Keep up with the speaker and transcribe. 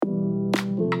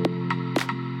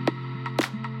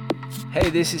Hey,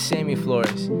 this is Sammy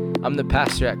Flores. I'm the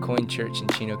pastor at Coin Church in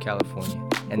Chino, California,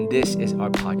 and this is our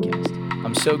podcast.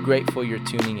 I'm so grateful you're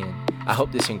tuning in. I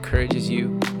hope this encourages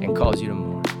you and calls you to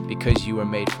more because you were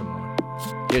made for more.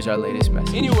 Here's our latest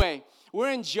message. Anyway,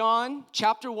 we're in John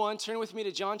chapter 1. Turn with me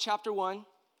to John chapter 1.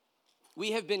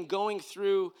 We have been going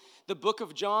through the book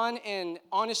of John, and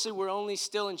honestly, we're only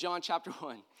still in John chapter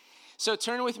 1. So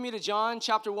turn with me to John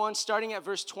chapter 1, starting at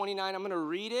verse 29. I'm going to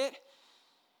read it,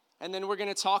 and then we're going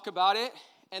to talk about it.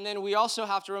 And then we also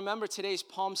have to remember today's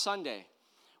Palm Sunday,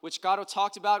 which God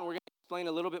talked about, and we're going to explain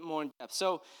a little bit more in depth.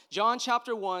 So John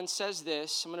chapter 1 says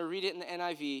this. I'm going to read it in the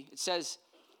NIV. It says,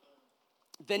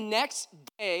 "The next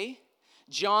day,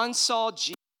 John saw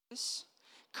Jesus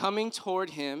coming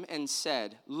toward him and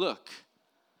said, 'Look,'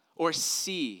 or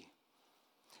 'See,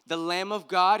 the Lamb of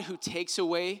God who takes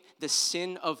away the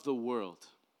sin of the world.'"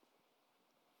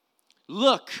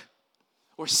 Look,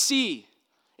 or see,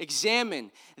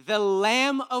 examine, the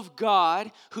Lamb of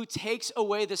God who takes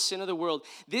away the sin of the world.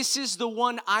 This is the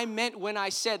one I meant when I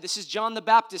said, this is John the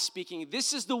Baptist speaking,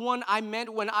 this is the one I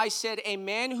meant when I said, a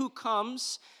man who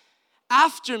comes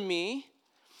after me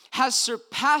has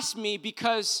surpassed me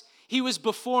because he was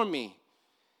before me.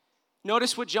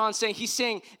 Notice what John's saying. He's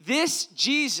saying, this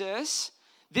Jesus,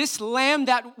 this Lamb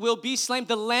that will be slain,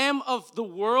 the Lamb of the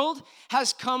world,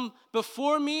 has come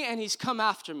before me and he's come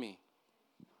after me.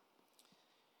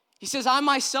 He says, I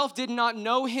myself did not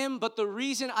know him, but the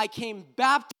reason I came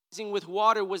baptizing with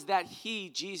water was that he,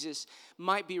 Jesus,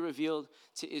 might be revealed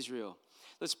to Israel.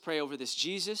 Let's pray over this.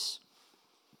 Jesus,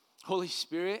 Holy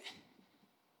Spirit,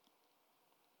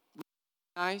 we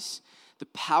recognize the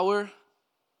power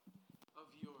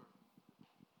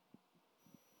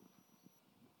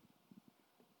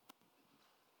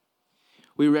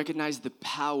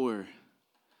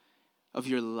of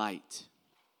your light,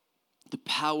 the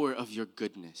power of your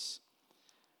goodness.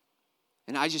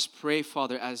 And I just pray,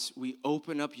 Father, as we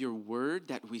open up your word,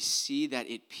 that we see that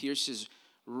it pierces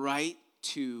right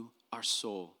to our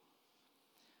soul.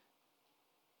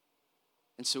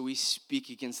 And so we speak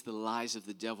against the lies of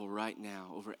the devil right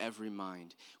now over every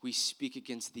mind. We speak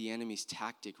against the enemy's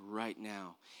tactic right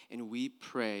now. And we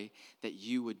pray that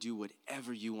you would do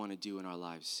whatever you want to do in our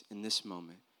lives in this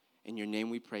moment. In your name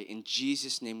we pray. In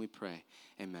Jesus' name we pray.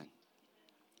 Amen.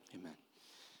 Amen.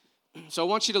 So I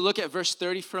want you to look at verse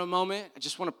 30 for a moment. I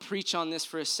just want to preach on this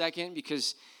for a second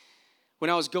because when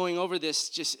I was going over this,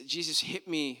 Jesus hit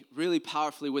me really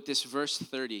powerfully with this verse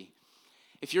 30.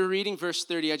 If you're reading verse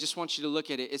 30, I just want you to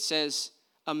look at it. It says,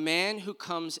 a man who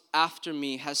comes after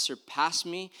me has surpassed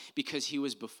me because he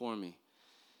was before me.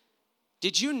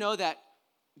 Did you know that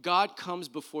God comes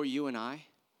before you and I?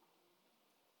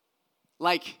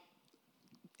 Like,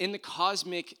 in the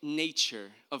cosmic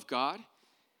nature of God,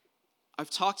 I've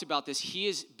talked about this. He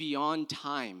is beyond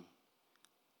time.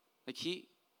 Like he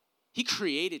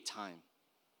created time.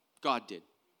 God did.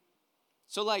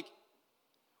 So like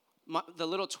the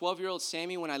little 12-year-old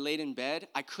Sammy, when I laid in bed,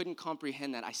 I couldn't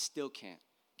comprehend that. I still can't.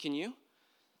 Can you?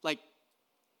 Like,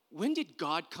 when did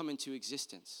God come into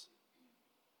existence?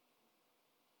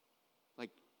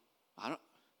 Like,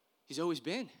 he's always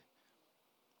been.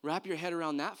 Wrap your head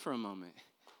around that for a moment.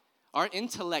 Our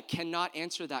intellect cannot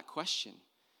answer that question.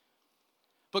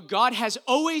 But God has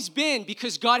always been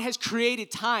because God has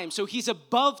created time. So he's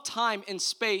above time and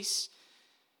space.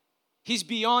 He's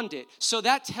beyond it. So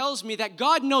that tells me that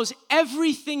God knows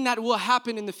everything that will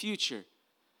happen in the future.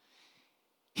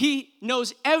 He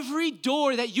knows every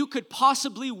door that you could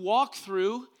possibly walk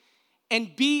through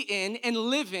and be in and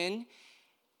live in.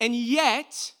 And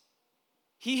yet,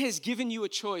 he has given you a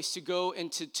choice to go and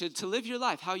to live your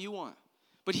life how you want.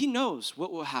 But he knows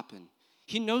what will happen.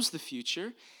 He knows the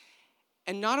future.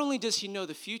 And not only does he know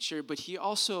the future, but he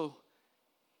knows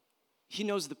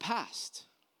the past.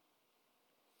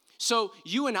 So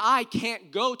you and I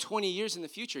can't go 20 years in the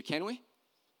future, can we?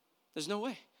 There's no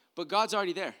way. But God's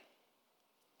already there.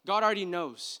 God already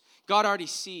knows. God already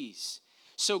sees.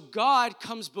 So God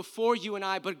comes before you and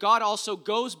I, but God also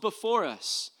goes before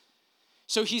us.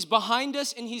 So he's behind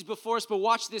us and he's before us. But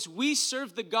watch this. We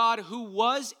serve the God who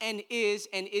was and is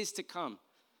to come.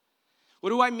 What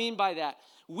do I mean by that?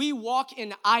 We walk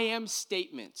in I am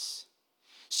statements.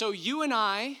 So you and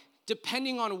I,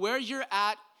 depending on where you're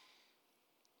at,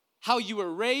 how you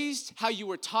were raised, how you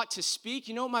were taught to speak.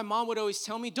 You know what my mom would always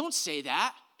tell me? Don't say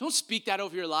that. Don't speak that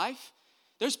over your life.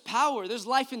 There's power. There's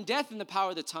life and death in the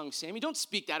power of the tongue, Sammy. Don't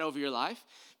speak that over your life.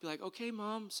 Be like, okay,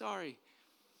 Mom, sorry.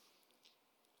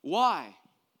 Why?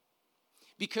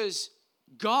 Because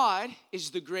God is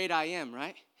the great I am,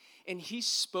 right? And he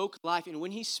spoke life. And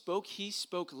when he spoke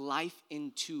life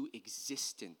into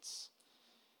existence.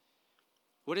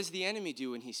 What does the enemy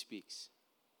do when he speaks?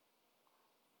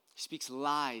 He speaks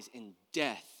lies and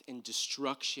death and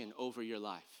destruction over your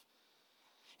life.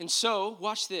 And so,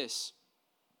 watch this.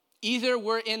 Either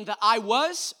we're in the I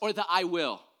was or the I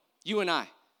will, you and I.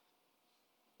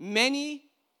 Many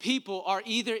people are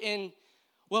either in,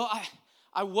 well,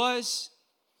 I was,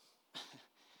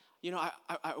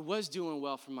 I was doing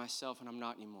well for myself and I'm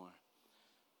not anymore.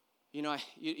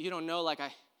 You don't know, like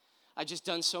I just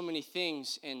done so many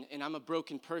things and I'm a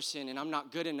broken person and I'm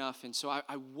not good enough. And so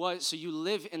I was, so you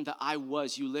live in the I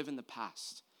was, you live in the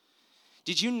past.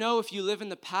 Did you know if you live in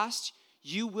the past,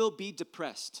 you will be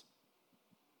depressed?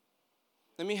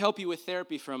 Let me help you with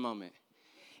therapy for a moment.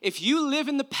 If you live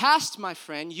in the past, my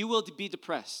friend, you will be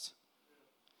depressed.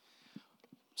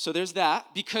 So there's that,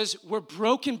 because we're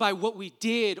broken by what we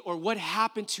did or what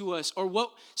happened to us or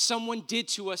what someone did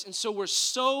to us. And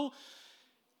so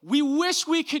we wish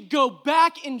we could go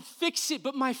back and fix it,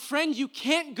 but my friend, you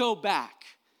can't go back.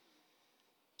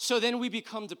 So then we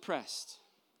become depressed.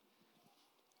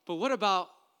 But what about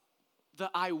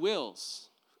the I wills?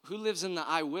 Who lives in the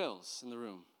I wills in the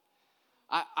room?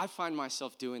 I find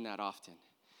myself doing that often.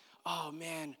 Oh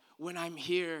man, when I'm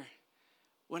here,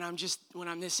 when I'm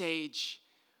this age,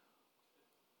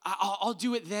 I'll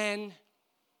do it then.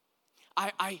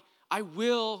 I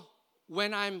will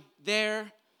when I'm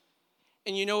there.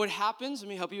 And you know what happens? Let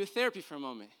me help you with therapy for a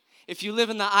moment. If you live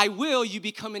in the I will, you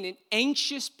become an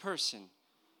anxious person.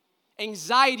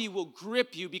 Anxiety will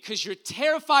grip you because you're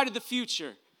terrified of the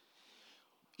future.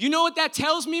 You know what that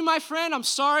tells me, my friend? I'm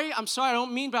sorry, I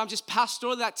don't mean, but I'm just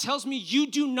pastoral. That tells me you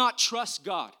do not trust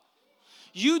God.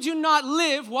 You do not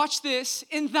live, watch this,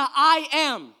 in the I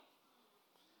am.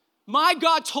 My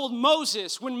God told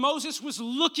Moses, when Moses was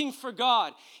looking for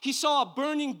God, he saw a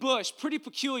burning bush, pretty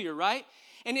peculiar, right?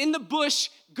 And in the bush,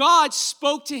 God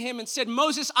spoke to him and said,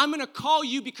 Moses, I'm going to call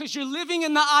you because you're living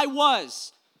in the I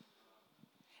was.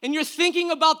 And you're thinking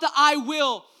about the I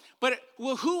will. But,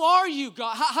 well, who are you,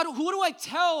 God? Who do I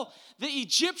tell the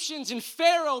Egyptians and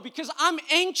Pharaoh? Because I'm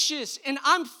anxious and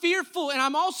I'm fearful and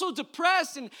I'm also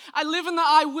depressed and I live in the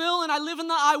I will and I live in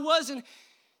the I was. And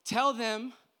tell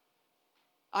them,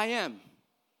 I am.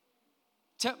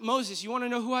 Moses, you want to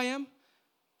know who I am?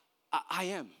 I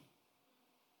am.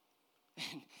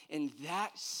 And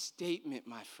that statement,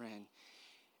 my friend,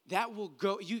 that will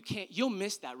go, you'll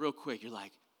miss that real quick. You're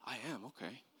like, I am,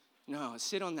 okay. No,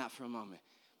 sit on that for a moment.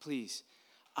 Please,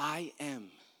 I am.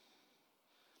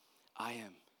 I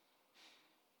am.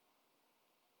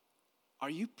 Are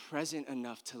you present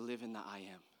enough to live in the I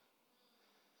am?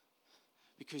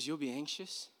 Because you'll be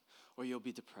anxious or you'll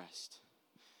be depressed.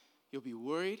 You'll be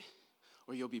worried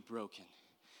or you'll be broken.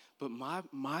 But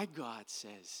my God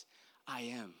says, I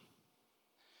am.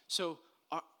 So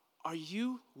are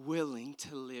you willing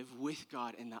to live with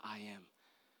God in the I am?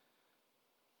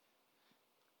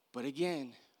 But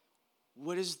again,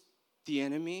 what does the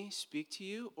enemy speak to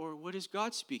you, or what does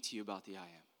God speak to you about the I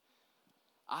am?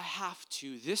 I have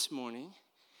to, this morning,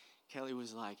 Kelly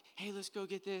was like, hey, let's go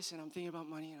get this, and I'm thinking about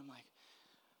money, and I'm like,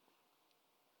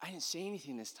 I didn't say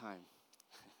anything this time.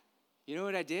 You know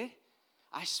what I did?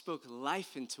 I spoke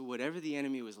life into whatever the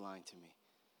enemy was lying to me.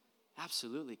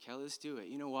 Absolutely, Kelly, let's do it.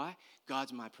 You know why?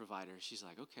 God's my provider. She's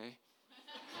like, okay.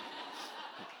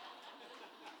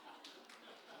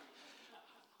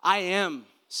 I am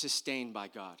sustained by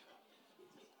God.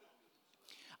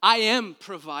 I am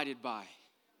provided by.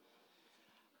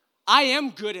 I am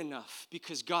good enough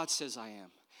because God says I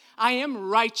am. I am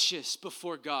righteous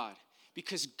before God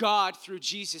because God, through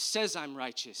Jesus, says I'm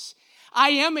righteous. I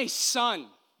am a son.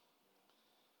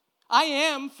 I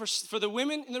am, for the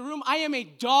women in the room, I am a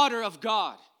daughter of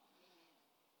God.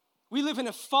 We live in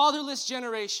a fatherless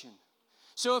generation.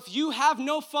 So if you have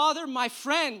no father, my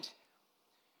friend,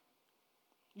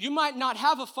 you might not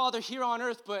have a father here on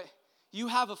earth, but you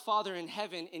have a father in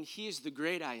heaven, and he is the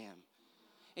great I am.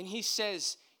 And he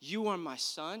says, you are my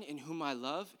son in whom I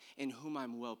love, in whom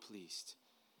I'm well pleased.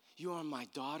 You are my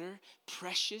daughter,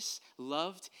 precious,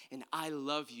 loved, and I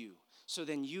love you. So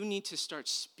then you need to start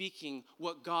speaking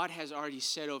what God has already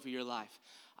said over your life.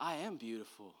 I am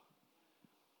beautiful.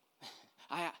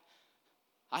 I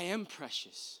am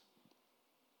precious.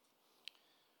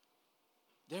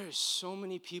 There are so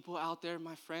many people out there,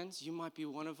 my friends, you might be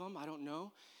one of them, I don't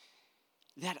know,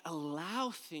 that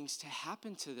allow things to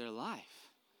happen to their life.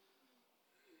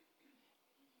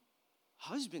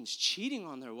 Husbands cheating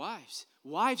on their wives,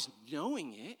 wives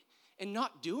knowing it and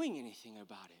not doing anything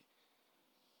about it.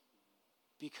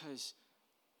 Because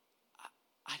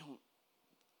I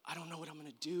don't know what I'm going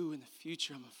to do in the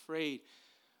future. I'm afraid.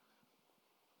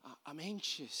 I'm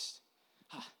anxious.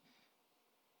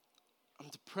 I'm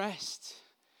depressed.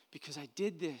 because I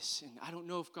did this and I don't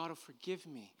know if God will forgive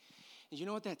me. And you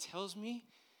know what that tells me?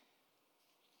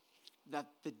 That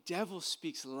the devil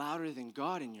speaks louder than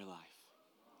God in your life.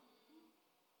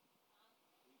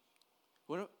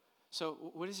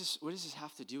 So what does this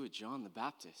have to do with John the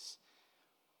Baptist?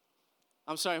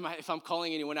 I'm sorry if I'm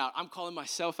calling anyone out. I'm calling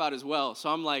myself out as well. So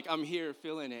I'm here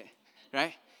feeling it,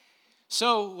 right?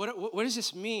 So what does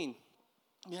this mean?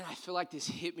 Man, I feel like this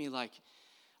hit me like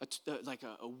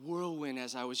a whirlwind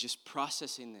as I was just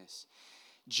processing this.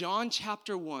 John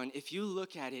chapter 1, if you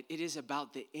look at it, it is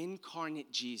about the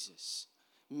incarnate Jesus,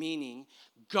 meaning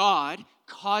God,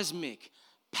 cosmic,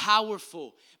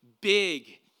 powerful,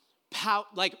 big,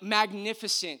 like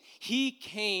magnificent. He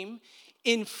came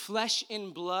in flesh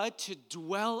and blood to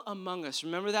dwell among us.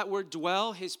 Remember that word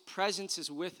dwell? His presence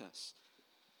is with us.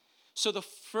 So the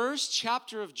first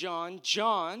chapter of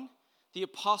John, the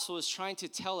apostle, is trying to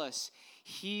tell us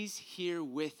he's here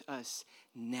with us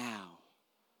now.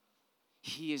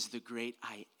 He is the great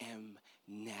I am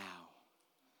now.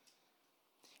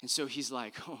 And so he's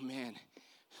like, oh man,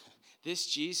 this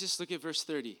Jesus, look at verse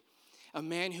 30. A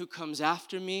man who comes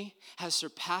after me has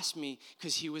surpassed me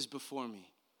because he was before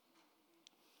me.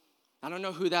 I don't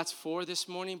know who that's for this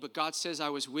morning, but God says I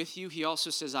was with you. He also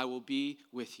says I will be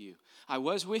with you. I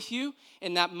was with you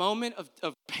in that moment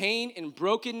of pain and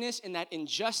brokenness and that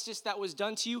injustice that was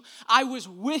done to you. I was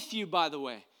with you, by the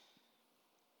way.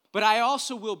 But I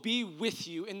also will be with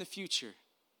you in the future.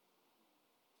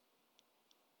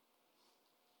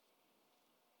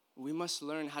 We must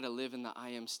learn how to live in the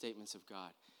I am statements of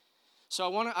God.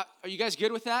 So are you guys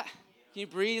good with that? Can you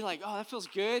breathe? Like, oh, that feels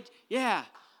good. Yeah,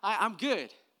 I'm good.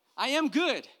 I am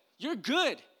good. You're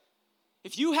good.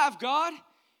 If you have God,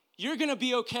 you're going to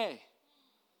be okay.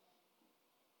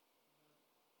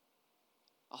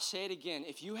 I'll say it again.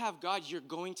 If you have God, you're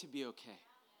going to be okay.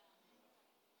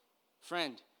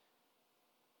 Friend,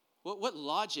 what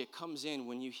logic comes in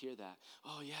when you hear that?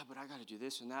 Oh, yeah, but I got to do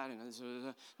this and that. And this.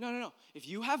 No. If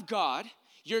you have God,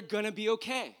 you're going to be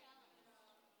okay.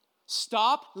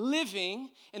 Stop living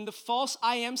in the false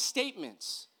I am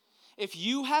statements. If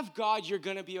you have God, you're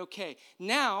going to be okay.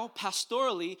 Now,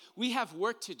 pastorally, we have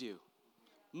work to do.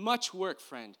 Much work,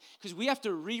 friend. Because we have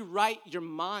to rewrite your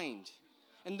mind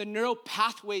and the neural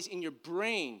pathways in your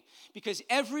brain. Because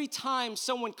every time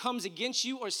someone comes against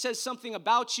you or says something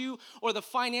about you or the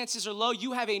finances are low,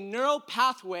 you have a neural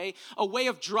pathway, a way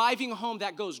of driving home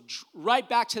that goes right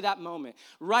back to that moment,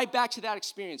 right back to that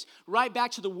experience, right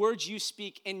back to the words you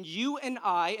speak. And you and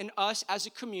I and us as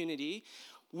a community,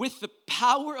 with the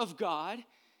power of God,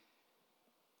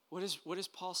 what does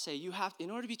Paul say?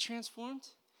 In order to be transformed,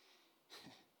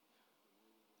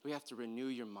 we have to renew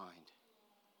your mind.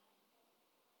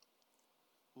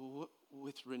 Well,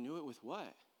 renew it with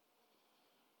what?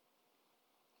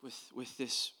 With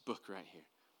this book right here.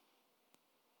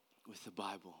 With the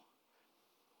Bible.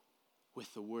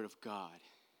 With the Word of God.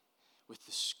 With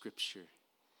the Scripture.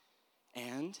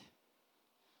 And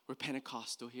we're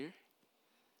Pentecostal here.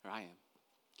 Or I am.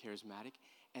 Charismatic.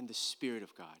 And the Spirit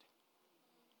of God.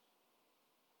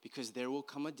 Because there will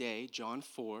come a day, John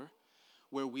 4,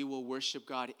 where we will worship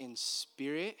God in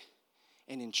spirit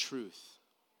and in truth.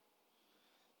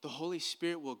 The Holy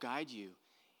Spirit will guide you.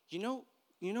 You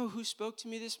know who spoke to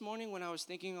me this morning when I was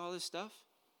thinking all this stuff?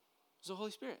 It was the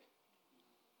Holy Spirit.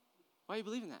 Why are you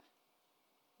believing that?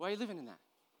 Why are you living in that?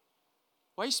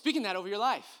 Why are you speaking that over your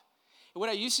life? And what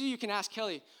I used to do, you can ask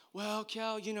Kelly, well,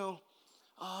 Kel,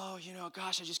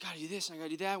 gosh, I just got to do this and I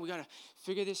got to do that. We got to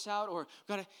figure this out.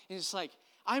 And it's like,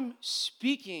 I'm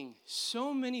speaking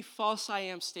so many false I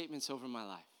am statements over my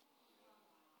life.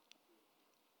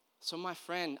 So my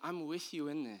friend, I'm with you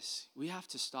in this. We have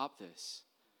to stop this.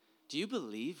 Do you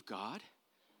believe God?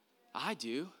 I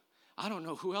do. I don't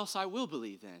know who else I will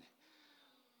believe then.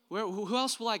 Who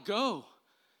else will I go?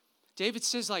 David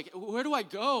says, where do I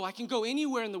go? I can go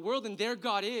anywhere in the world and there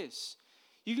God is.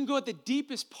 You can go at the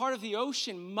deepest part of the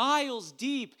ocean, miles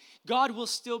deep. God will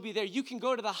still be there. You can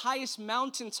go to the highest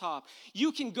mountaintop.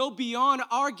 You can go beyond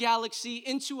our galaxy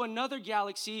into another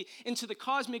galaxy, into the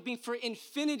cosmic being for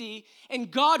infinity, and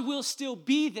God will still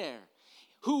be there,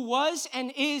 who was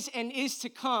and is to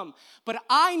come. But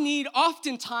I need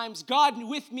oftentimes God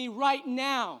with me right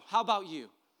now. How about you?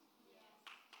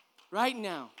 Right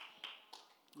now.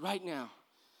 Right now.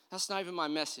 That's not even my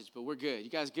message, but we're good. You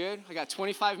guys good? I got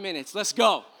 25 minutes. Let's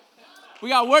go. We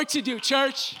got work to do,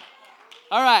 church.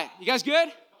 All right. You guys good?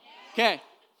 Okay.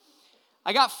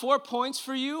 I got 4 points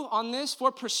for you on this,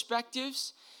 4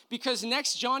 perspectives, because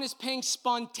next John is paying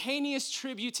spontaneous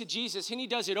tribute to Jesus, and he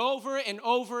does it over and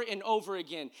over and over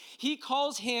again. He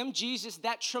calls him, Jesus,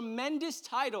 that tremendous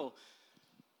title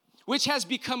which has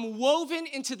become woven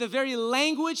into the very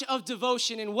language of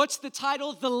devotion. And what's the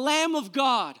title? The Lamb of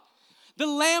God. The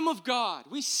Lamb of God.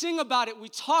 We sing about it, we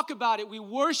talk about it, we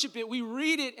worship it, we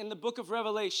read it in the book of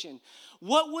Revelation.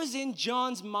 What was in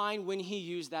John's mind when he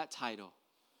used that title?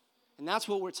 And that's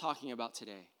what we're talking about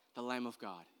today, the Lamb of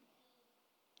God.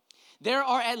 There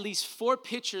are at least 4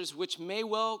 pictures which may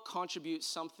well contribute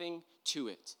something to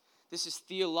it. This is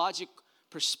theologic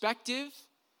perspective,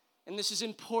 and this is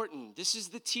important. This is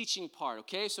the teaching part,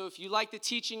 okay? So if you like the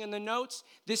teaching and the notes,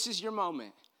 this is your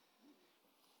moment.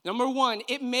 Number 1,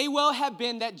 it may well have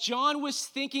been that John was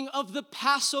thinking of the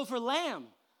Passover lamb.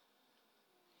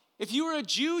 If you were a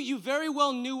Jew, you very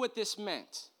well knew what this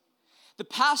meant. The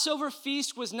Passover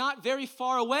feast was not very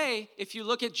far away if you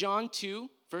look at John 2,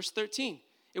 verse 13.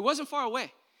 It wasn't far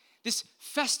away. This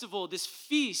festival, this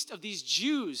feast of these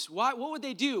Jews, what would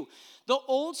they do? The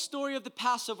old story of the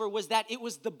Passover was that it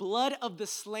was the blood of the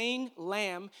slain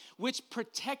lamb which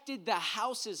protected the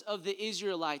houses of the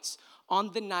Israelites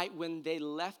on the night when they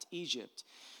left Egypt.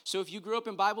 So if you grew up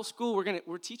in Bible school,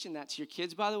 we're teaching that to your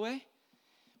kids, by the way.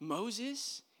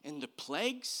 Moses and the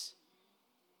plagues.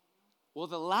 Well,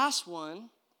 the last one,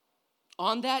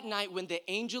 on that night when the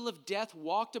angel of death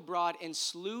walked abroad and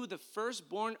slew the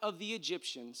firstborn of the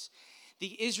Egyptians,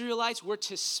 the Israelites were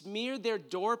to smear their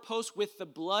doorposts with the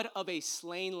blood of a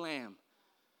slain lamb.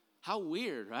 How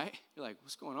weird, right? You're like,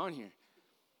 what's going on here?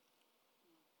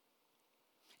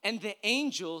 And the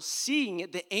angel seeing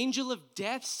it, the angel of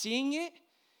death seeing it,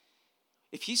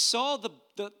 if he saw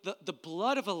the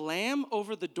blood of a lamb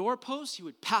over the doorpost, he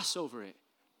would pass over it.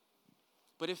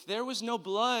 But if there was no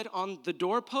blood on the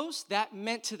doorpost, that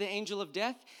meant to the angel of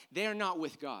death, they're not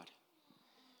with God.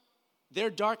 They're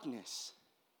darkness.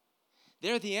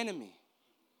 They're the enemy.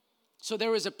 So there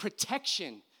was a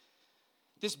protection.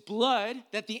 This blood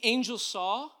that the angel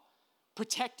saw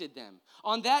protected them.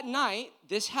 On that night,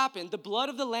 this happened. The blood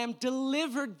of the lamb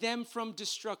delivered them from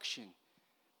destruction.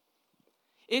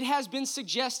 It has been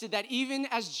suggested that even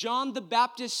as John the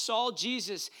Baptist saw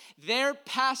Jesus, there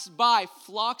passed by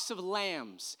flocks of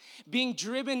lambs being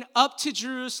driven up to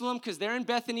Jerusalem, because they're in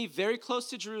Bethany, very close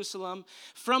to Jerusalem,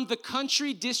 from the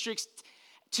country districts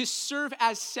to serve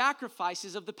as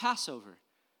sacrifices of the Passover.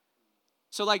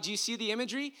 So like, do you see the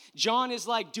imagery? John is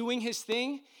like doing his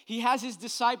thing. He has his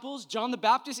disciples, John the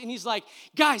Baptist, and he's like,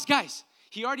 guys.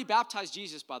 He already baptized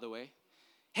Jesus, by the way.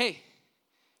 Hey,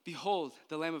 behold,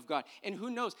 the Lamb of God. And who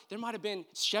knows, there might have been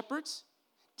shepherds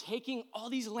taking all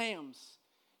these lambs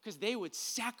because they would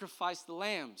sacrifice the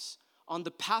lambs on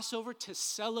the Passover to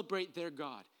celebrate their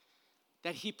God,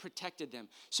 that he protected them.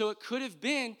 So it could have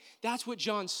been, that's what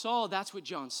John saw, that's what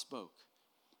John spoke.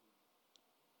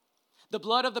 The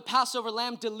blood of the Passover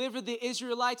lamb delivered the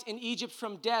Israelites in Egypt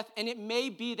from death, and it may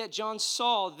be that John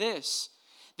saw this.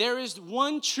 There is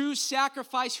one true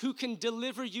sacrifice who can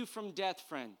deliver you from death,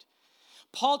 friend.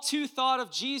 Paul too thought of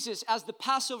Jesus as the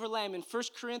Passover lamb in 1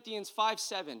 Corinthians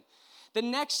 5:7. The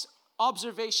next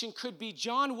observation could be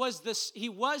he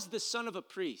was the son of a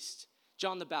priest,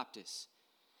 John the Baptist.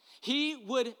 He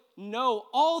would know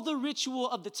all the ritual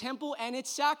of the temple and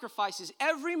its sacrifices.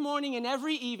 Every morning and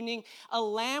every evening, a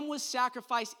lamb was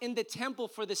sacrificed in the temple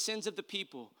for the sins of the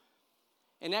people.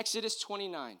 In Exodus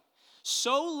 29,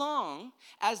 so long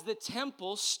as the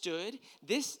temple stood,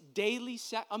 this daily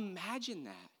imagine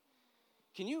that.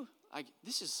 Can you,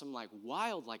 this is some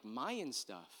wild, Mayan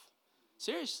stuff.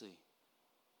 Seriously.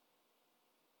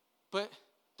 But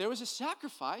there was a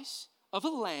sacrifice of a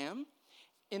lamb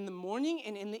in the morning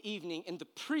and in the evening, and the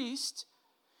priest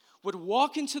would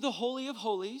walk into the Holy of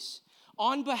Holies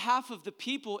on behalf of the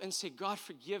people and say, God,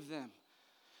 forgive them.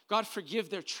 God, forgive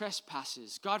their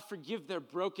trespasses. God, forgive their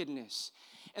brokenness.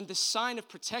 And the sign of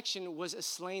protection was a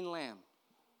slain lamb.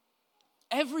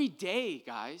 Every day,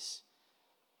 guys,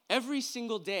 every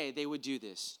single day they would do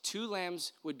this. 2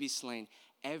 lambs would be slain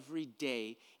every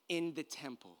day in the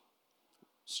temple.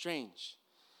 Strange.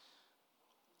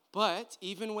 But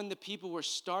even when the people were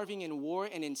starving in war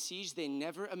and in siege, they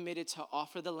never omitted to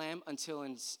offer the lamb until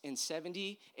in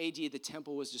 70 AD, the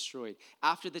temple was destroyed.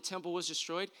 After the temple was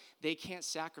destroyed, they can't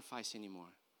sacrifice anymore.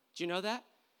 Do you know that?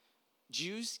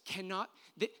 Jews cannot,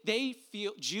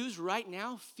 Jews right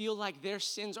now feel like their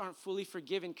sins aren't fully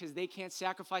forgiven because they can't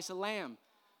sacrifice a lamb.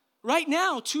 Right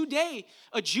now, today,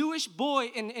 a Jewish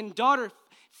boy and daughter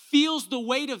feels the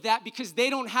weight of that because they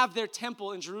don't have their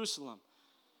temple in Jerusalem.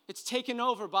 It's taken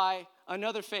over by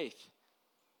another faith.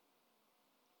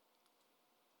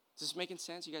 Is this making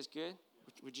sense? You guys good?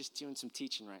 We're just doing some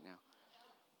teaching right now.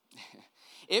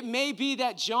 It may be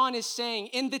that John is saying,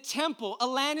 in the temple, a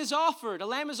lamb is offered. A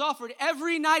lamb is offered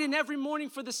every night and every morning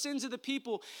for the sins of the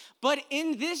people. But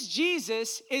in this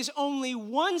Jesus is only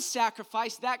one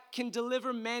sacrifice that can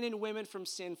deliver men and women from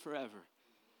sin forever.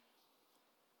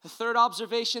 The third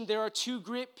observation, there are two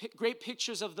great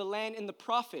pictures of the Lamb in the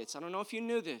prophets. I don't know if you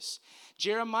knew this.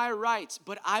 Jeremiah writes,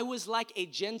 but I was like a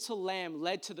gentle lamb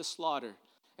led to the slaughter,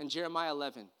 in Jeremiah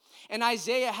 11. And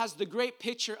Isaiah has the great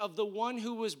picture of the one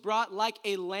who was brought like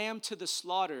a lamb to the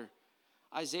slaughter,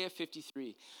 Isaiah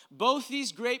 53. Both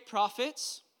these great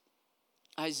prophets,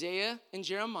 Isaiah and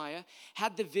Jeremiah,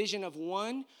 had the vision of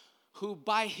one who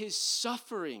by his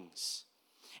sufferings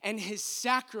and his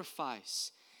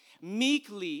sacrifice,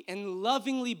 meekly and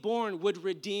lovingly born, would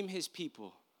redeem his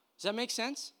people. Does that make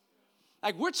sense?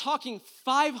 Like, we're talking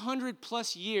 500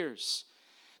 plus years.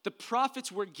 The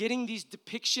prophets were getting these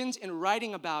depictions and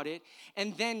writing about it.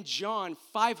 And then John,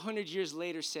 500 years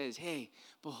later, says, hey,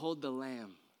 behold the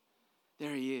Lamb.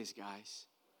 There he is, guys.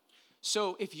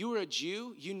 So if you were a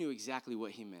Jew, you knew exactly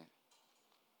what he meant,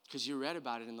 because you read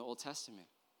about it in the Old Testament.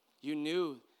 You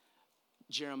knew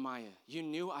Jeremiah. You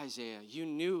knew Isaiah. You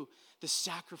knew the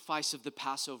sacrifice of the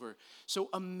Passover. So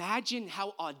imagine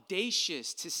how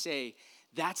audacious to say,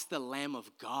 that's the Lamb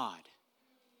of God.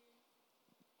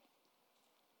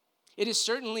 It is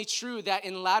certainly true that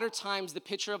in latter times, the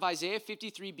picture of Isaiah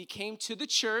 53 became to the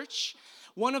church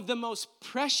one of the most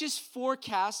precious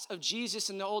forecasts of Jesus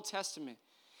in the Old Testament.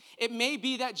 It may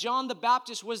be that John the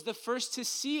Baptist was the first to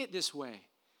see it this way.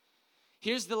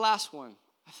 Here's the last one.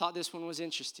 I thought this one was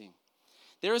interesting.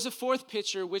 There is a fourth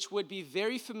picture which would be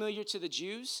very familiar to the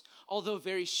Jews, although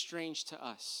very strange to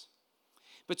us.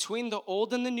 Between the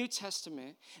Old and the New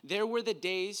Testament, there were the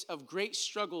days of great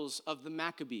struggles of the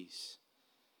Maccabees.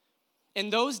 In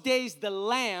those days, the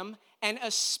lamb, and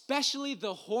especially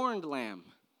the horned lamb,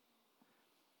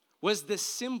 was the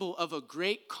symbol of a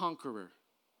great conqueror.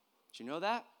 Do you know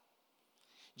that?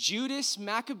 Judas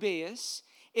Maccabeus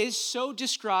is so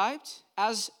described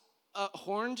as a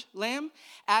horned lamb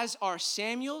as are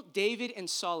Samuel, David, and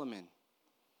Solomon.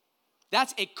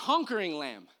 That's a conquering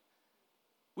lamb.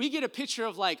 We get a picture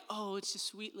of like, oh, it's a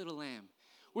sweet little lamb.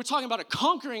 We're talking about a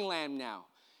conquering lamb now.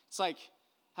 It's like,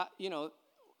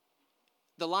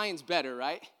 the lion's better,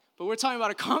 right? But we're talking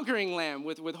about a conquering lamb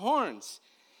with horns.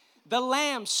 The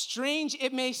lamb, strange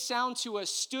it may sound to us,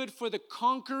 stood for the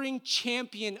conquering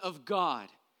champion of God.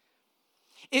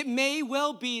 It may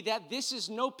well be that this is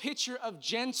no picture of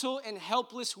gentle and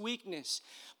helpless weakness,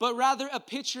 but rather a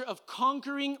picture of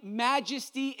conquering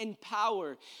majesty and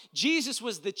power. Jesus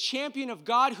was the champion of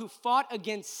God who fought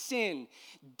against sin,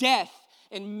 death,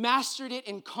 and mastered it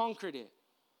and conquered it.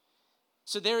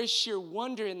 So there is sheer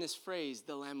wonder in this phrase,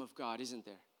 the Lamb of God, isn't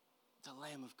there? The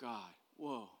Lamb of God.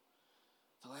 Whoa,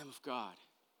 the Lamb of God.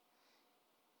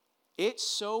 It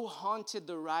so haunted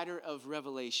the writer of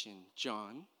Revelation,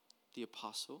 John, the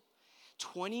apostle.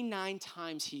 29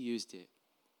 times he used it.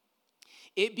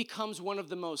 It becomes one of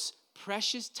the most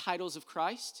precious titles of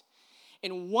Christ.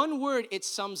 In one word, it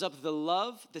sums up the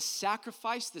love, the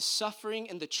sacrifice, the suffering,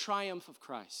 and the triumph of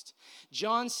Christ.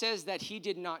 John says that he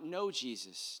did not know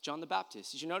Jesus, John the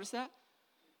Baptist. Did you notice that?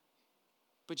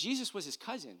 But Jesus was his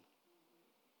cousin.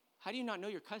 How do you not know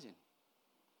your cousin?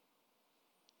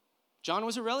 John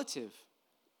was a relative.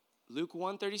 Luke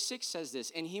 1:36 says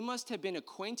this, and he must have been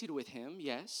acquainted with him,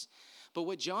 yes. But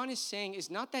what John is saying is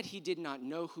not that he did not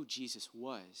know who Jesus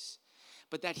was,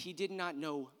 but that he did not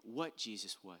know what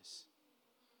Jesus was.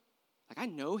 Like, I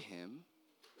know him,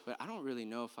 but I don't really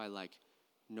know if I,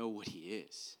 know what he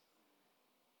is.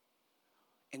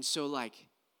 And so,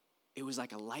 it was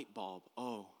like a light bulb.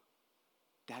 Oh,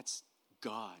 that's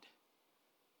God.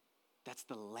 That's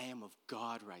the Lamb of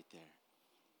God right there.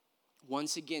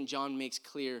 Once again, John makes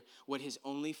clear what his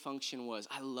only function was.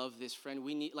 I love this, friend.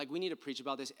 We need to preach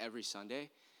about this every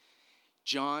Sunday.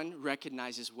 John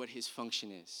recognizes what his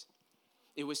function is.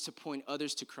 It was to point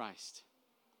others to Christ.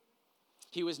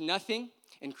 He was nothing,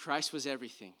 and Christ was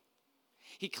everything.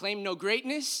 He claimed no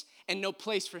greatness and no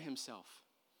place for himself.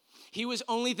 He was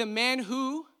only the man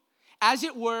who, as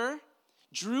it were,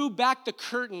 drew back the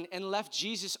curtain and left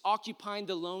Jesus occupying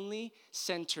the lonely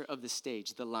center of the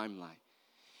stage, the limelight.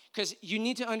 Because you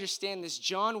need to understand this.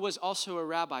 John was also a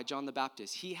rabbi, John the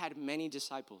Baptist. He had many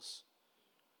disciples.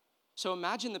 So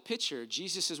imagine the picture.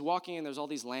 Jesus is walking and there's all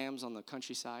these lambs on the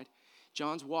countryside.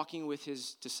 John's walking with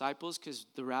his disciples because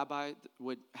the rabbi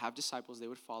would have disciples. They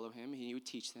would follow him. He would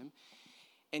teach them.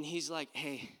 And he's like,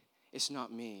 hey, it's not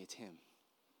me, it's him.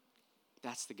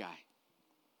 That's the guy.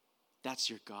 That's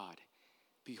your God.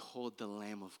 Behold the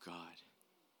Lamb of God.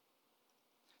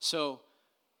 So,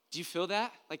 do you feel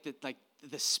that? Like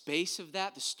the space of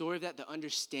that, the story of that, the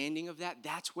understanding of that,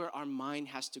 that's where our mind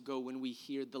has to go when we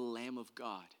hear the Lamb of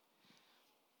God.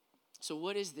 So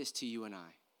what is this to you and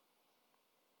I?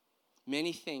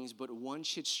 Many things, but one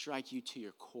should strike you to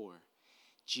your core.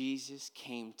 Jesus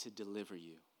came to deliver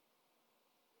you.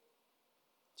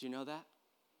 Do you know that?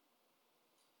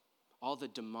 All the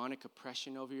demonic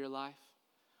oppression over your life,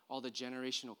 all the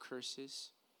generational curses,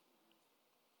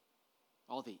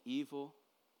 all the evil.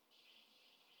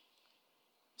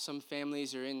 Some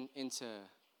families are into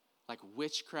like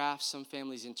witchcraft. Some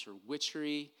families into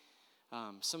witchery.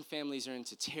 Some families are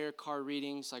into tarot card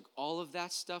readings. Like all of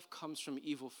that stuff comes from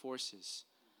evil forces.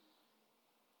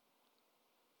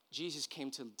 Jesus came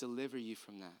to deliver you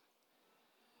from that.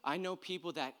 I know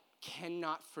people that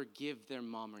cannot forgive their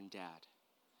mom and dad.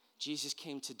 Jesus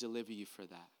came to deliver you for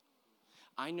that.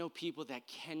 I know people that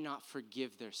cannot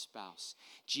forgive their spouse.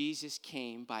 Jesus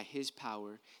came by his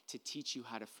power to teach you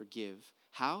how to forgive.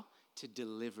 How? To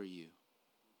deliver you.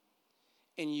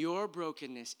 In your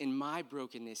brokenness, in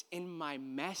my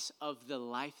mess of the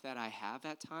life that I have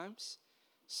at times,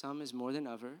 some is more than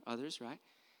others, right?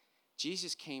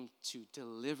 Jesus came to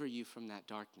deliver you from that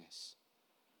darkness.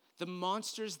 The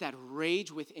monsters that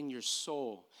rage within your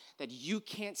soul that you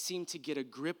can't seem to get a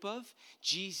grip of,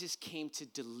 Jesus came to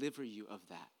deliver you of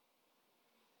that.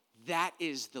 That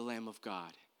is the Lamb of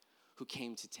God who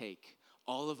came to take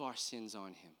all of our sins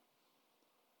on him.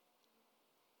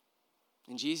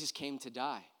 And Jesus came to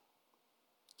die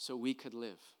so we could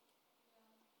live.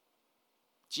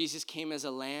 Jesus came as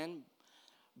a lamb,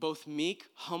 both meek,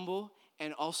 humble,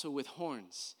 and also with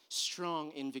horns,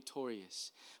 strong and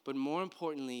victorious. But more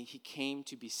importantly, he came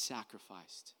to be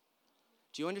sacrificed.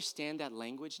 Do you understand that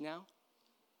language now?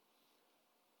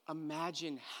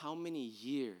 Imagine how many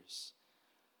years,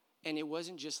 and it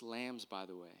wasn't just lambs, by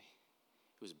the way.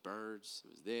 It was birds,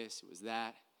 it was this, it was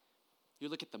that. You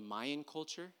look at the Mayan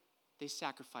culture, they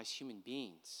sacrificed human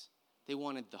beings. They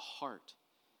wanted the heart.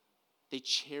 They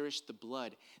cherished the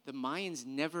blood. The Mayans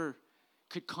never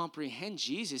could comprehend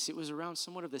Jesus. It was around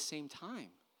somewhat of the same time.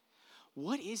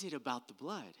 What is it about the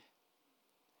blood?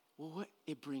 Well,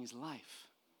 it brings life.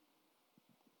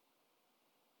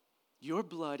 Your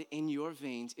blood in your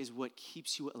veins is what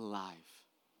keeps you alive.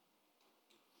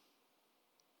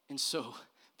 And so,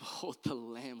 behold the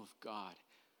Lamb of God,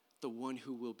 the one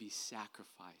who will be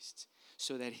sacrificed,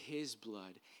 so that his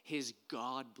blood, his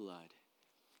God blood,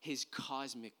 his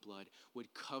cosmic blood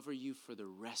would cover you for the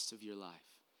rest of your life.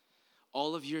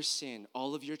 All of your sin,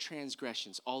 all of your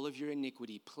transgressions, all of your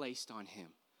iniquity placed on him.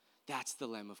 That's the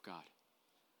Lamb of God.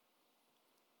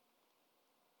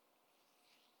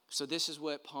 So this is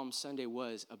what Palm Sunday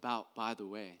was about, by the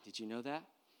way. Did you know that?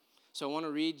 So I want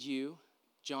to read you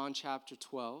John chapter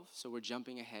 12. So we're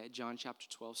jumping ahead. John chapter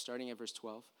 12, starting at verse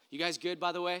 12. You guys good,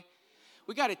 by the way?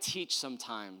 We got to teach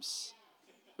sometimes.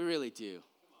 We really do.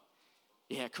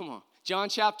 Yeah, come on. John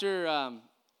chapter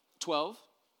 12,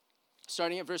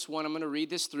 starting at verse 1. I'm going to read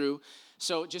this through.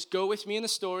 So just go with me in the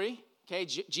story. Okay,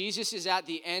 Jesus is at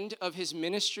the end of his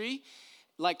ministry,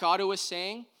 like Otto was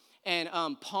saying. And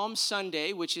Palm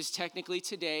Sunday, which is technically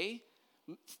today,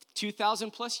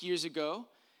 2,000 plus years ago,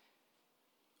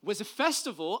 was a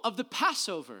festival of the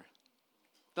Passover,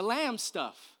 the lamb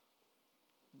stuff,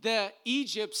 the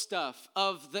Egypt stuff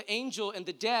of the angel and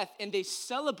the death, and they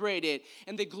celebrated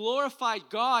and they glorified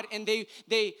God, and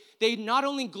they not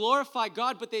only glorify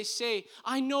God, but they say,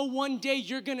 I know one day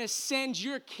you're going to send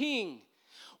your king.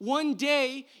 One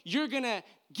day you're going to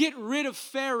get rid of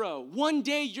Pharaoh. One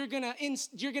day you're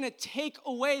gonna take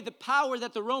away the power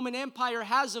that the Roman Empire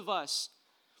has of us.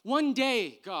 One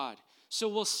day, God. So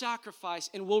we'll sacrifice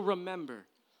and we'll remember.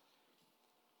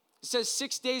 It says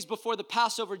 6 days before the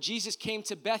Passover, Jesus came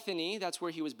to Bethany. That's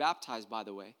where he was baptized, by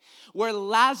the way. Where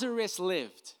Lazarus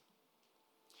lived,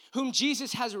 whom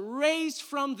Jesus has raised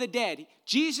from the dead.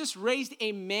 Jesus raised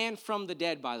a man from the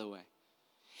dead, by the way.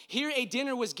 Here a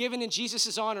dinner was given in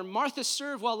Jesus' honor. Martha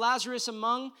served while Lazarus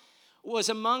was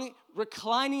among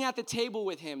reclining at the table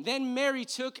with him. Then Mary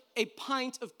took a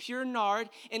pint of pure nard,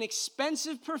 an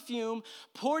expensive perfume,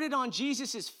 poured it on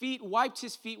Jesus' feet, wiped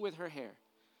his feet with her hair.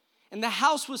 And the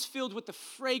house was filled with the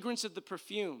fragrance of the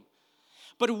perfume.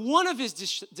 But one of his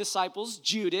disciples,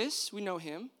 Judas, we know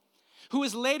him, who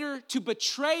was later to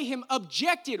betray him,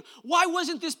 objected. Why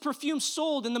wasn't this perfume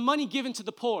sold and the money given to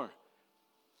the poor?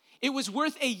 It was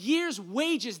worth a year's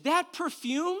wages. That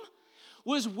perfume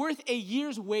was worth a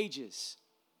year's wages.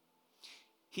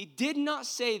 He did not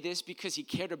say this because he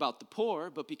cared about the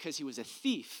poor, but because he was a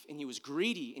thief and he was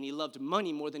greedy and he loved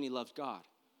money more than he loved God.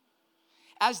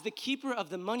 As the keeper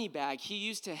of the money bag, he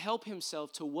used to help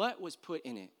himself to what was put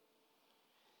in it.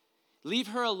 Leave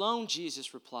her alone,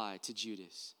 Jesus replied to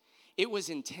Judas. It was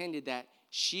intended that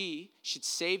she should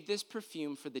save this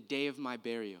perfume for the day of my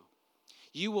burial.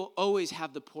 You will always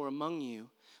have the poor among you,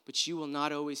 but you will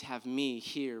not always have me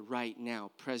here right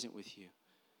now, present with you.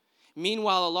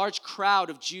 Meanwhile, a large crowd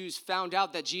of Jews found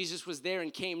out that Jesus was there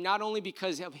and came not only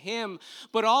because of him,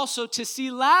 but also to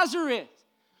see Lazarus,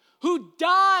 who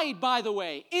died, by the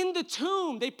way, in the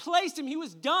tomb. They placed him. He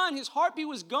was done. His heartbeat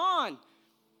was gone.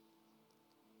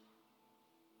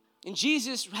 And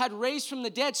Jesus had raised from the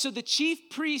dead. So the chief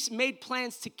priests made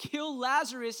plans to kill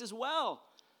Lazarus as well.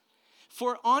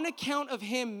 For on account of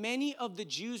him, many of the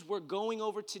Jews were going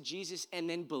over to Jesus and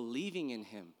then believing in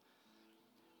him.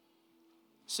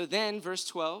 So then, verse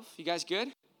 12, you guys good?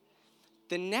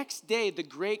 The next day, the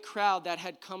great crowd that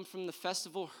had come from the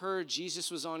festival heard Jesus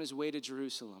was on his way to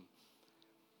Jerusalem.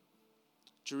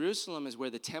 Jerusalem is where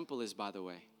the temple is, by the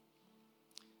way.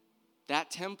 That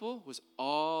temple was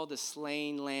all the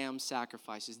slain lamb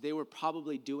sacrifices. They were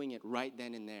probably doing it right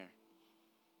then and there.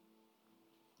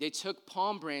 They took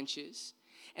palm branches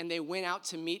and they went out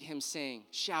to meet him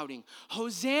shouting,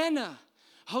 Hosanna,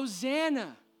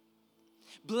 Hosanna.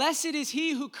 Blessed is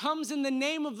he who comes in the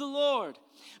name of the Lord.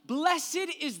 Blessed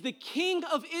is the King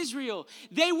of Israel.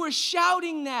 They were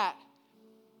shouting that.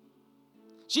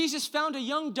 Jesus found a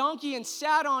young donkey and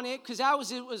sat on it because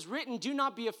it was written, do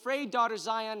not be afraid, daughter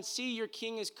Zion. See, your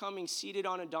king is coming seated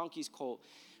on a donkey's colt.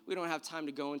 We don't have time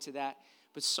to go into that,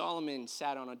 but Solomon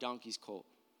sat on a donkey's colt.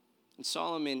 And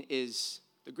Solomon is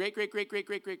the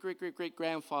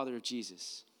great-great-great-great-great-great-great-great-grandfather of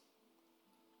Jesus.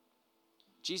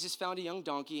 Jesus found a young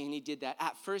donkey and he did that.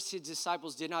 At first, his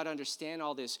disciples did not understand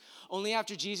all this. Only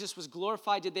after Jesus was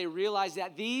glorified did they realize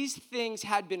that these things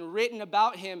had been written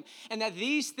about him and that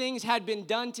these things had been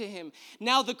done to him.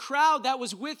 Now the crowd that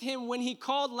was with him when he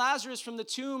called Lazarus from the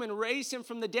tomb and raised him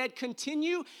from the dead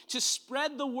continue to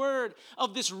spread the word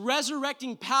of this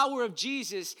resurrecting power of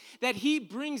Jesus, that he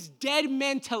brings dead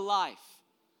men to life.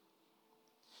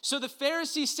 So the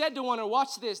Pharisees said to one another,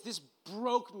 watch this. This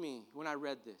broke me when I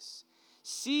read this.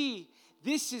 See,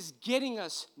 this is getting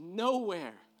us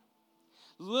nowhere.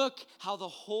 Look how the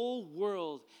whole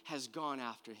world has gone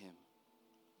after him.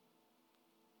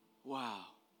 Wow.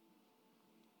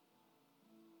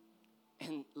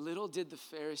 And little did the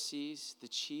Pharisees, the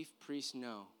chief priests,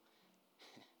 know.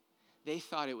 They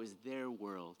thought it was their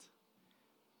world,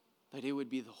 but it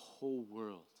would be the whole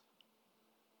world.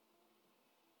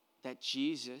 That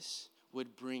Jesus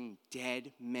would bring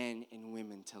dead men and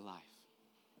women to life.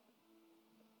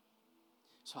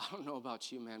 So I don't know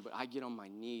about you, man, but I get on my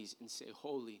knees and say,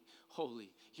 holy,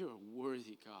 holy, you're a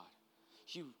worthy God.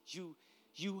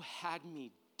 You had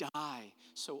me die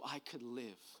so I could live.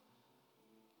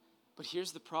 But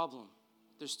here's the problem.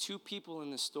 There's two people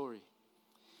in this story.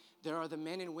 There are the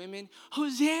men and women,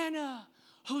 Hosanna,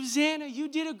 Hosanna, you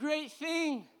did a great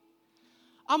thing.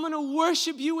 I'm going to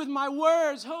worship you with my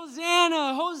words.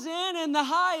 Hosanna, Hosanna in the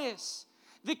highest.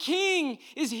 The King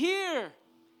is here.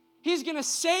 He's going to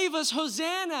save us,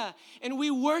 Hosanna. And we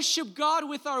worship God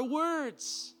with our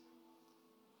words.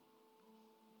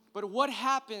 But what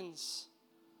happens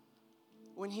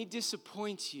when he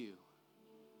disappoints you?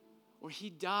 Or he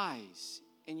dies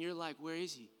and you're like, where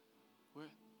is he? Where?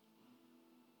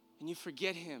 And you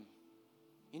forget him.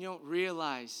 You don't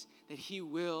realize that he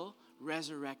will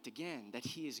resurrect again, that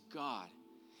he is God.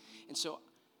 And so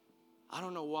I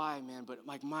don't know why, man, but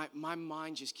like my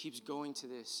mind just keeps going to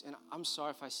this. And I'm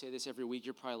sorry if I say this every week.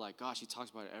 You're probably like, gosh, he talks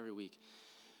about it every week.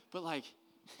 But like,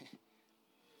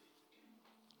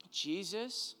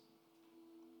 Jesus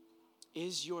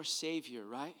is your Savior,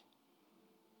 right?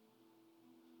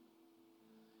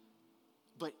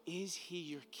 But is he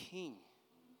your King?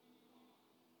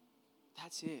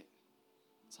 That's it.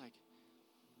 It's like,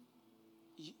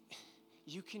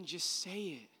 you can just say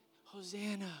it.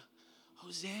 Hosanna,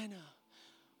 Hosanna.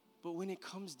 But when it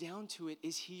comes down to it,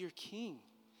 is he your King?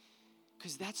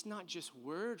 Because that's not just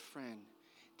word, friend.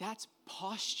 That's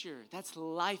posture. That's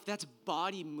life. That's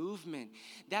body movement.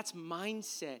 That's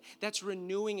mindset. That's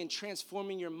renewing and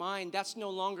transforming your mind. That's no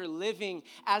longer living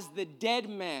as the dead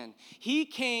man. He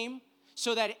came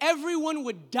so that everyone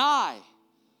would die.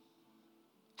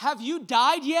 Have you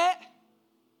died yet?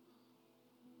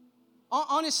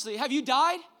 Honestly, have you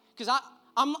died? Because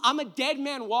I'm a dead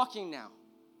man walking now.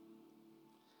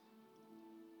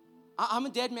 I'm a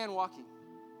dead man walking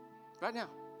right now.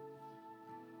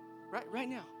 Right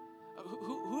now.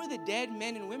 Who are the dead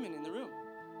men and women in the room?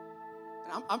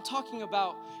 And I'm talking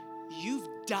about you've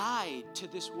died to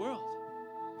this world.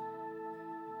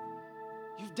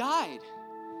 You've died.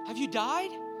 Have you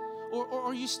died? Or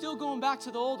are you still going back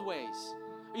to the old ways?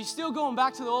 Are you still going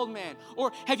back to the old man?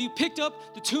 Or have you picked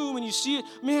up the tomb and you see it,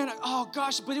 man, oh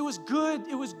gosh, but it was good.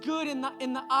 It was good in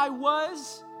the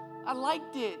I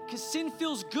liked it because sin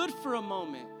feels good for a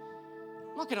moment.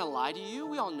 I'm not going to lie to you.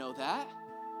 We all know that.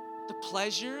 The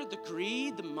pleasure, the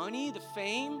greed, the money, the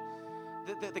fame,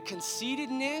 the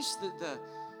conceitedness,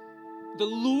 the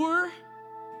lure.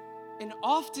 And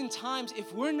oftentimes,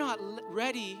 if we're not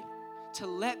ready to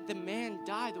let the man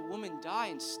die, the woman die,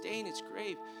 and stay in its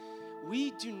grave,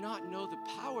 we do not know the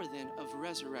power then of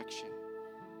resurrection.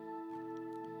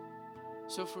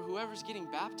 So for whoever's getting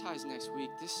baptized next week,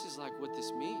 this is like what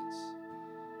this means.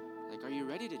 Like, are you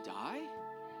ready to die?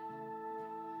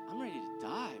 I'm ready to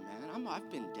die, man.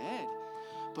 I've been dead,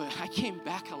 but I came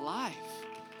back alive.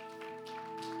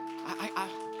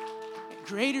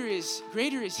 Greater is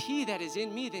he that is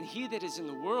in me than he that is in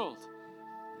the world.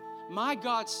 My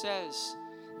God says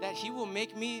that he will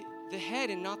make me the head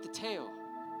and not the tail.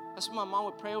 That's what my mom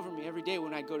would pray over me every day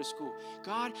when I'd go to school.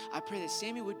 God, I pray that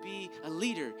Sammy would be a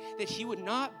leader, that he would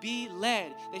not be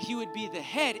led, that he would be the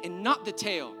head and not the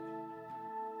tail.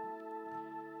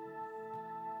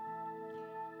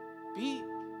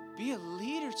 Be a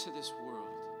leader to this world.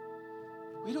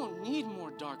 We don't need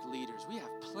more dark leaders. We have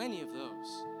plenty of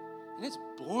those. And it's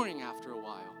boring after a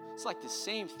while. It's like the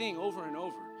same thing over and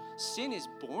over. Sin is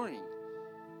boring.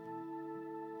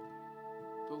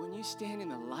 But when you stand in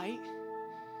the light,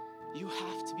 you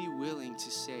have to be willing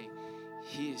to say,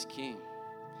 he is king,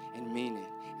 and mean it,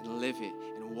 and live it,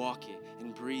 and walk it,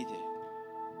 and breathe it.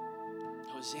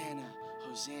 Hosanna,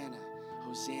 Hosanna,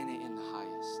 Hosanna in the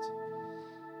highest.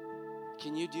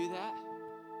 Can you do that?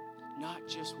 Not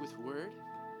just with word,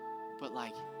 but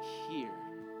like here.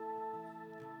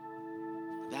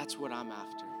 That's what I'm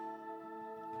after.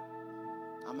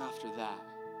 I'm after that.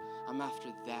 I'm after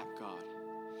that God.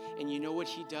 And you know what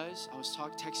he does? I was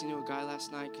texting to a guy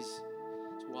last night because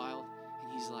it's wild.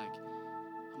 And he's like,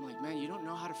 I'm like, man, you don't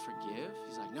know how to forgive?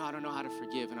 He's like, no, I don't know how to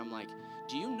forgive. And I'm like,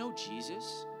 do you know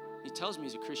Jesus? He tells me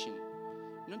he's a Christian.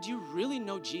 No, do you really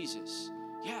know Jesus?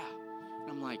 Yeah. And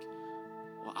I'm like,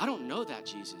 well, I don't know that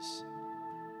Jesus.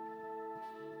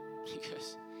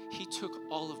 Because he took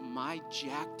all of my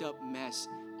jacked up mess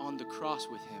on the cross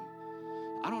with him.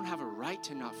 I don't have a right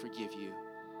to not forgive you.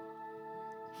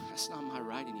 That's not my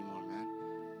right anymore, man.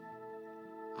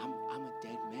 I'm a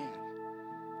dead man.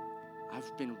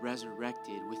 I've been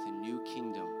resurrected with a new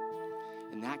kingdom.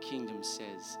 And that kingdom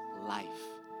says life.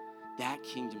 That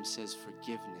kingdom says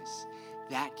forgiveness.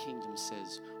 That kingdom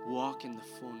says walk in the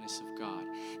fullness of God.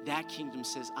 That kingdom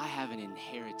says I have an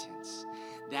inheritance.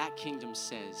 That kingdom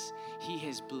says he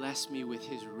has blessed me with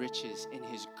his riches and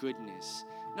his goodness.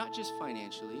 Not just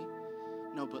financially,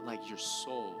 no, but like your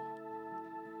soul.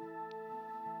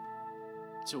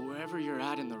 So wherever you're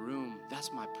at in the room,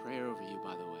 that's my prayer over you,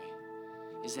 by the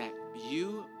way, is that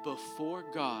you before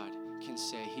God can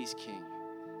say he's king.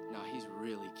 No, he's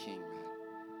really king, man.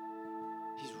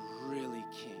 He's really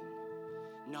king.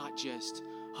 Not just,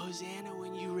 Hosanna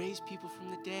when you raise people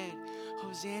from the dead.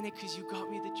 Hosanna because you got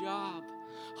me the job.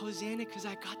 Hosanna because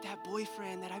I got that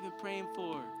boyfriend that I've been praying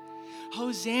for.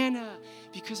 Hosanna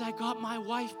because I got my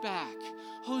wife back.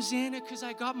 Hosanna because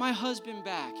I got my husband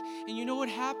back. And you know what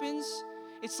happens?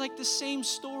 It's like the same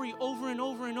story over and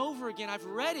over and over again. I've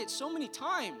read it so many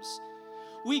times.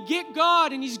 We get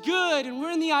God and he's good and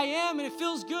we're in the I am and it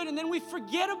feels good and then we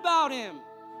forget about him.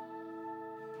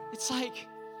 It's like,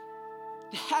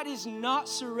 that is not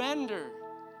surrender.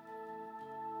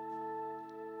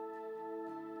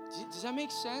 Does that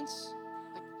make sense?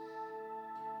 Like,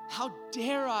 how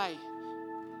dare I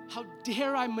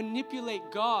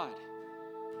manipulate God?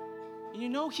 You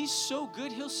know, he's so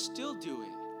good, he'll still do it.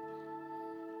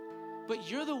 But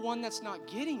you're the one that's not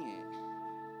getting it.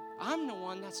 I'm the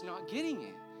one that's not getting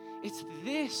it. It's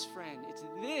this, friend. It's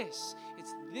this.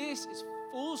 It's this. It's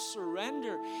full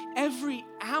surrender. Every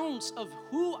ounce of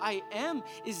who I am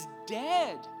is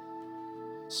dead.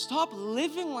 Stop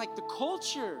living like the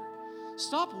culture.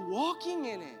 Stop walking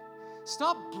in it.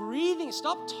 Stop breathing.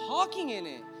 Stop talking in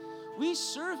it. We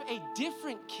serve a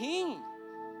different king.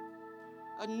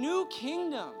 A new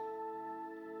kingdom.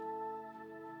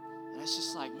 And it's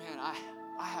just like, man, I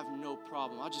have no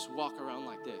problem. I'll just walk around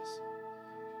like this.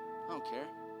 I don't care.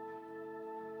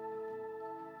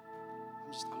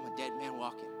 I'm a dead man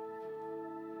walking.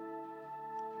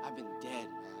 I've been dead,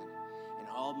 man. And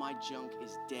all my junk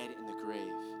is dead in the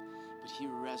grave. But he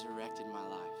resurrected my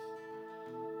life.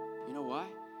 You know why?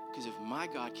 Because if my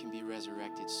God can be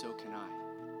resurrected, so can I.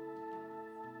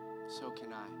 So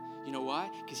can I. You know why?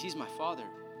 Because he's my father.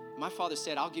 My father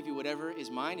said, I'll give you whatever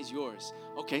is mine is yours.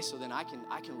 Okay, so then I can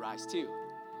rise too.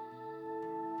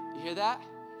 You hear that?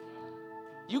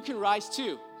 You can rise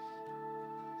too.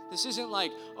 This isn't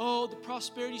like, oh, the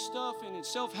prosperity stuff and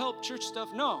self-help church stuff.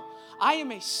 No, I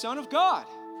am a son of God.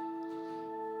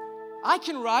 I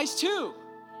can rise too.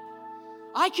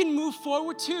 I can move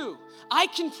forward too. I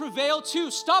can prevail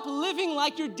too. Stop living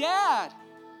like your dad.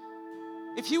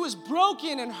 If he was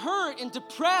broken and hurt and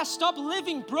depressed, stop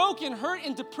living broken, hurt,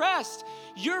 and depressed.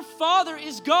 Your father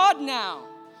is God now.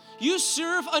 You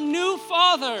serve a new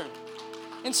father.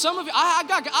 And some of you, I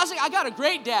got a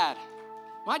great dad.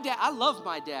 My dad, I love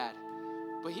my dad,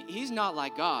 but he's not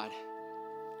like God.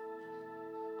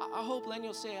 I hope Lenya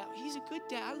will say, he's a good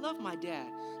dad. I love my dad.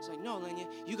 It's like, no, Lenya,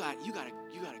 you got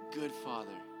a good father.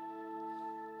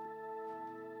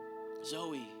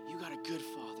 Zoe, you got a good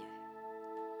father.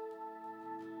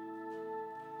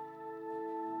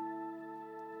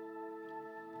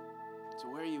 So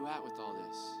where are you at with all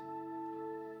this?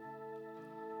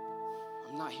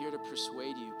 I'm not here to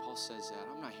persuade you. Paul says that.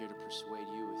 I'm not here to persuade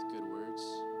you with good words,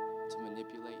 to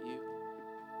manipulate you.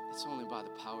 It's only by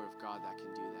the power of God that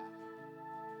can do that.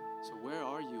 So where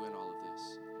are you in all of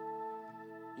this?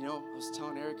 You know, I was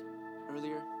telling Eric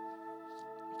earlier,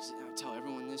 because I tell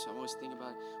everyone this, I always think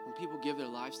about it. When people give their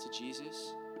lives to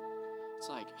Jesus, it's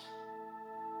like,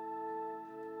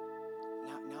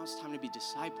 now it's time to be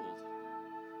discipled.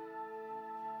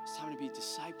 It's time to be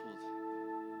discipled,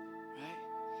 right?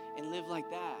 And live like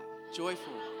that,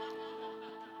 joyful.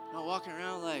 Not walking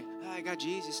around like, I got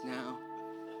Jesus now.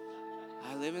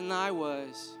 I live in I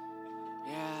was.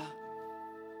 Yeah.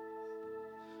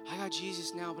 I got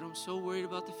Jesus now, but I'm so worried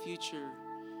about the future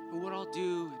and what I'll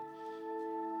do.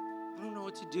 And I don't know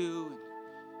what to do. And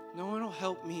no one will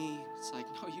help me. It's like,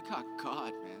 no, you got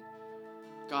God, man.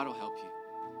 God will help you.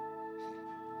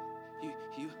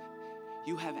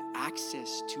 You have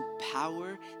access to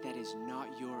power that is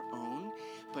not your own,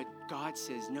 but God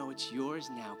says, no, it's yours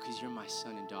now because you're my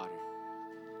son and daughter.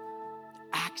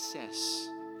 Access,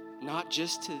 not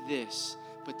just to this,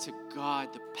 but to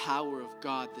God, the power of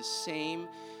God, the same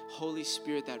Holy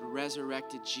Spirit that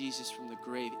resurrected Jesus from the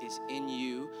grave is in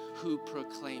you who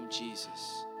proclaim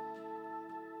Jesus.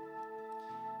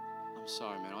 I'm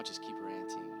sorry, man. I'll just keep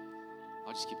ranting.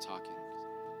 I'll just keep talking.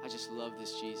 I just love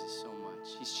this Jesus so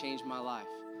much. He's changed my life.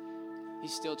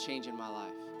 He's still changing my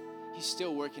life. He's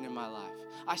still working in my life.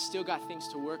 I still got things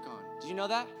to work on. Did you know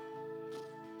that?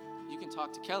 You can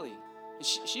talk to Kelly. And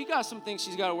she got some things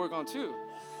she's got to work on too.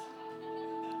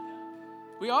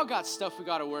 We all got stuff we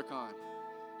got to work on.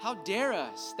 How dare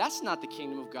us? That's not the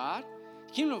kingdom of God.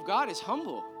 The kingdom of God is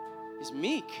humble, is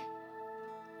meek,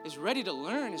 is ready to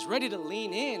learn, is ready to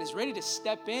lean in, is ready to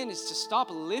step in, is to stop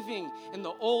living in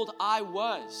the old I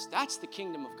was. That's the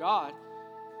kingdom of God.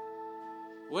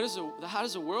 How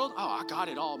does the world? Oh, I got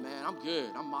it all, man. I'm good.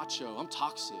 I'm macho. I'm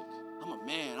toxic. I'm a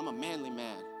man. I'm a manly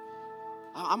man.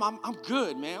 I'm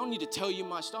good, man. I don't need to tell you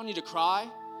my story. I don't need to cry.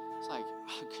 It's like,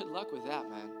 good luck with that,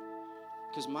 man.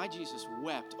 Because my Jesus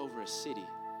wept over a city.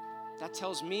 That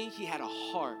tells me he had a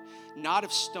heart, not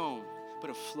of stone, but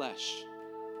of flesh.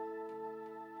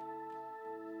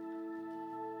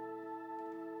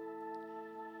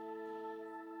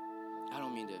 I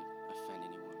don't mean to offend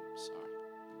anyone. I'm sorry.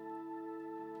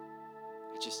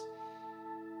 I'm just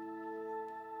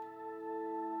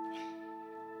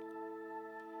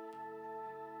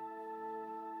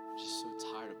so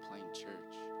tired of playing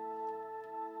church.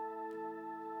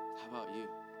 How about you?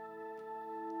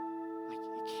 Like,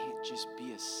 it can't just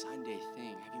be a Sunday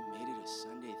thing. Have you made it a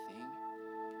Sunday thing?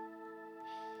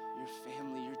 Your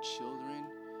family, your children.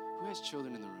 Who has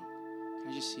children in the room?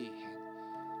 Can I just see a hand?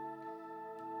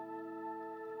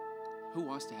 Who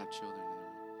wants to have children in the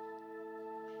room?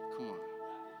 Come on.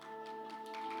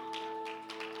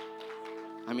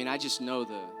 I mean, I just know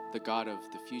the God of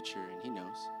the future, and he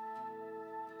knows.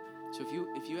 So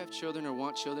if you have children or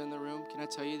want children in the room, can I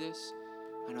tell you this?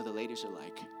 I know the ladies are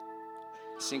like,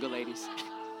 single ladies.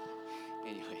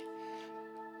 Anyway.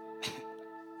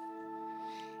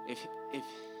 if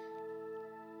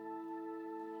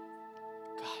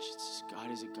gosh, it's just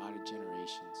God is a God of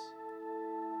generations.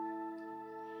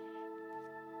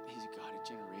 He's a God of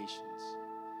generations.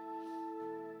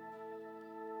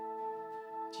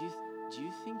 Do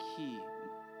you think he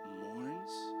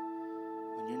mourns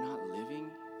when you're not living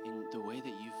in the way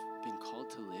that you've been called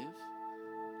to live?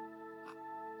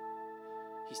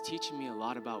 He's teaching me a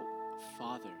lot about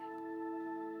Father.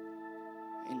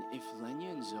 And if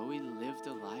Lenya and Zoe lived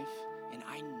a life and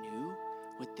I knew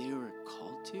what they were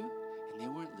called to and they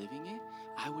weren't living it,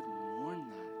 I would mourn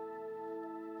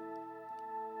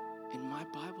that. And my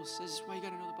Bible says, this is why you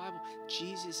got to know the Bible,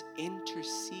 Jesus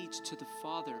intercedes to the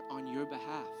Father on your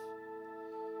behalf.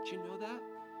 Do you know that?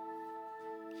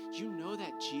 you know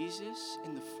that Jesus,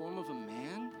 in the form of a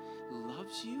man,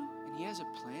 loves you and he has a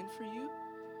plan for you?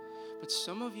 But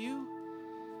some of you,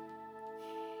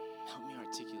 help me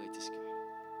articulate this, God.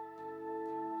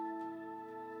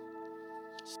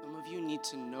 Some of you need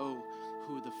to know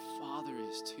who the Father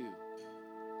is too.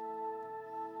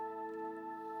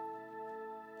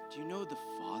 Do you know the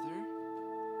Father?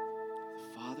 The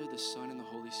Father, the Son, and the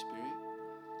Holy Spirit?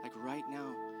 Like right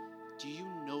now, do you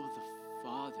know the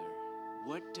Father?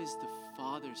 What does the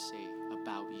Father say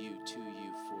about you, to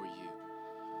you, for you?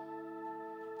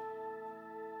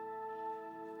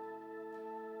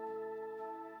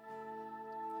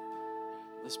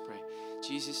 Let's pray.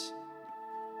 Jesus,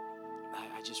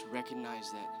 I just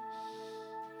recognize that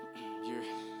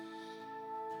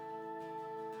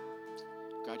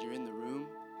you're in the room,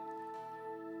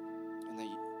 and that,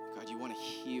 God, you want to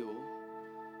heal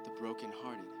the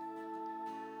brokenhearted.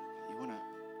 You want to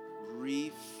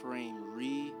reframe,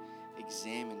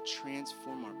 re-examine,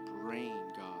 transform our brain,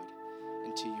 God,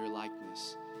 into your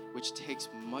likeness, which takes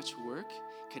much work,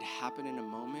 could happen in a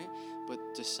moment,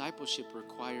 but discipleship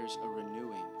requires a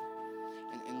renewing.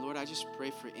 And Lord, I just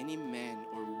pray for any man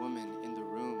or woman in the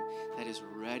room that is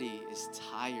ready, is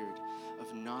tired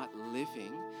of not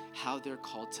living how they're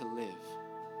called to live.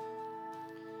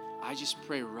 I just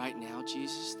pray right now,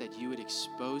 Jesus, that you would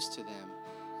expose to them,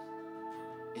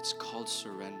 it's called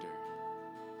surrender.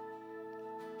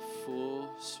 Full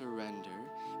surrender.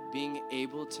 Being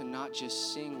able to not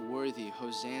just sing worthy,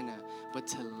 Hosanna, but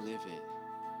to live it.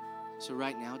 So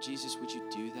right now, Jesus, would you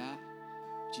do that?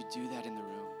 Would you do that in the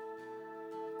room?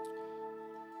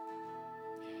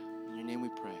 Yeah. In your name we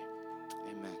pray.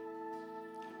 Amen.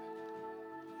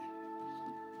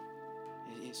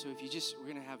 Amen. So if you just, we're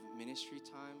going to have ministry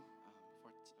time.